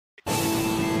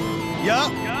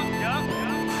Yup.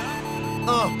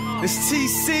 It's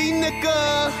TC,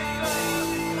 nigga.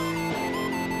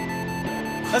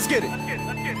 Let's get it.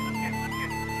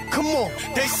 Come on.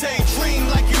 They say dream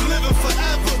like you living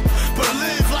forever, but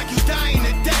live like you dying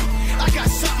today. I got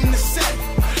something to say.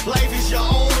 Life is your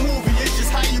own movie, it's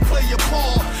just how you play your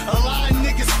part. A lot of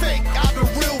niggas fake, I've been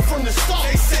real from the start.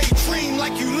 They say dream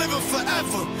like you living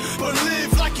forever, but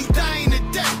live like you dying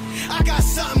today. I got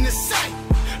something to say.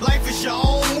 Life is your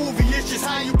own movie, it's just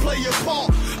how you play your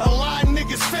part. A lot of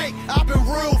niggas fake, I've been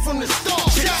real from the start.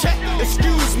 Check,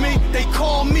 excuse me, they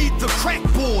call me the crack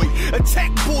boy. Attack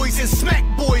boys and smack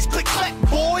boys, click clack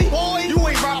boy. You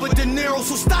ain't Robert De Niro,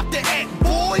 so stop the act,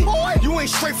 boy. You ain't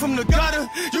straight from the gutter,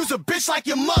 you's a bitch like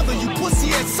your mother. You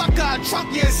pussy ass sucker, I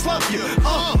drunk you and slump you.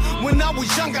 When I was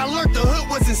young, I learned the hood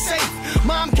wasn't safe.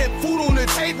 Mom kept food on the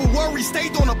table, worry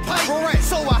stayed on the plate.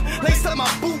 So I laced up my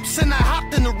boots and I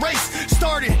hopped in the race.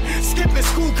 Started skipping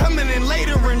school, coming in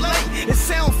later and late. It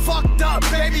sound fucked up,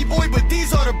 baby boy, but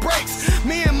these are the breaks.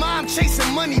 Me and mom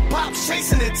chasing money, pops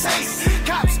chasing the taste.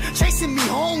 Cops chasing me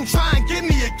home, trying to give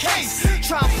me a case.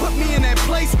 Trying to put me in that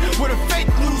place where the fake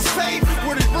lose faith,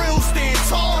 where the real stand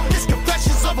tall. It's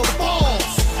confessions of a boss.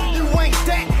 You ain't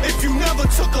that if you never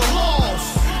took a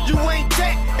loss. You ain't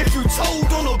that if you told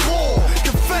on a ball.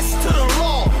 Confess to the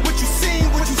law, what you seen,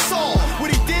 what you saw,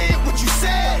 what he did, what you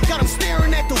said. Got him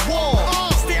staring at the wall,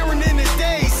 staring in the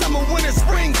day, summer, winter,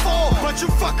 spring, fall. But you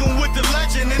fucking with the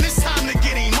legend and it's time to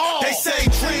get him all. They say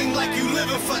dream like you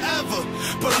living forever,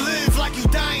 but live like you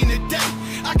dying today.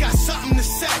 I got something to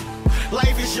say.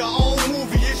 Life is your own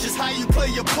movie, it's just how you play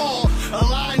your part. A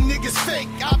lot of niggas fake,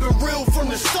 I've been real from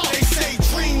the start. They say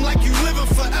dream like you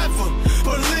living forever,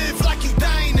 but live like you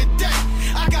dying today.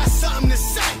 I got something to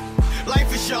say.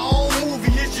 Life is your own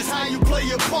movie, it's just how you play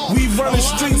your part. We run the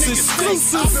streets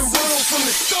exclusive. I've been real from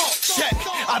the start. Check,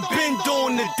 I've been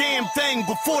doing the damn thing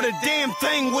before the damn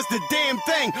thing was the damn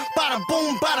thing. Bada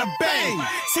boom, bada bang.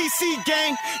 CC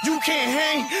gang, you can't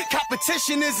hang.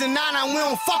 Competition is an honor, we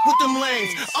don't fuck with them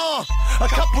lanes. A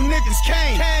couple niggas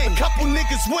came, a couple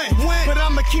niggas went. But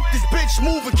I'ma keep this bitch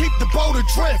moving, keep the boat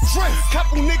adrift.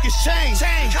 Couple niggas change,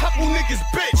 couple niggas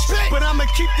bitch. But I'ma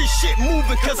keep this shit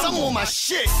moving, cause I'm on my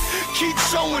shit. Keep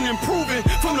showing and proving,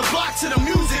 from the block to the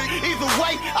music. Either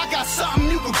way, I got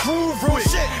something you can groove with.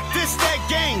 This, that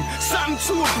game, something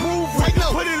to improve with.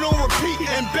 Put it on repeat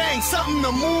and bang, something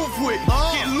to move with.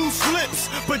 Get loose lips,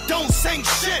 but don't sink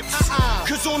ships.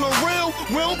 Cause on the real,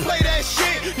 we don't play that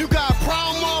shit. You got a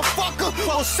problem, motherfucker?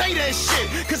 Well, say that shit.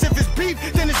 Cause if it's beef,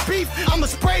 then it's beef, I'ma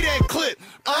spray that clip.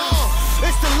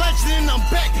 It's the legend and I'm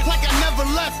back like I never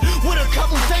left. With a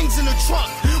couple things in the trunk,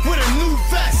 with a new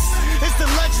vest. It's the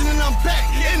legend and I'm back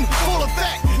in full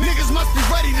effect. Niggas must be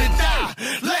ready to die.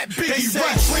 Let Biggie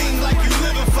rest. Dream like you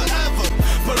living forever,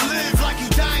 but live like you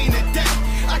dying today.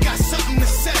 I got something to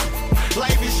say.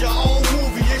 Life is your own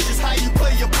movie, it's just how you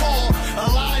play your part.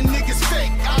 A lot of niggas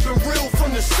fake, I've been real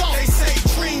from the start. They say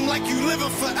dream like you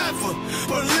living forever,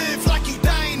 but live like you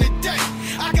dying today.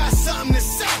 I got something to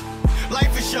say.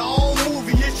 Life is your own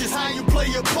movie, it's just how you play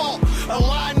your part. A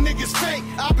lot of niggas fake,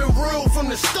 I've been real from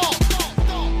the start.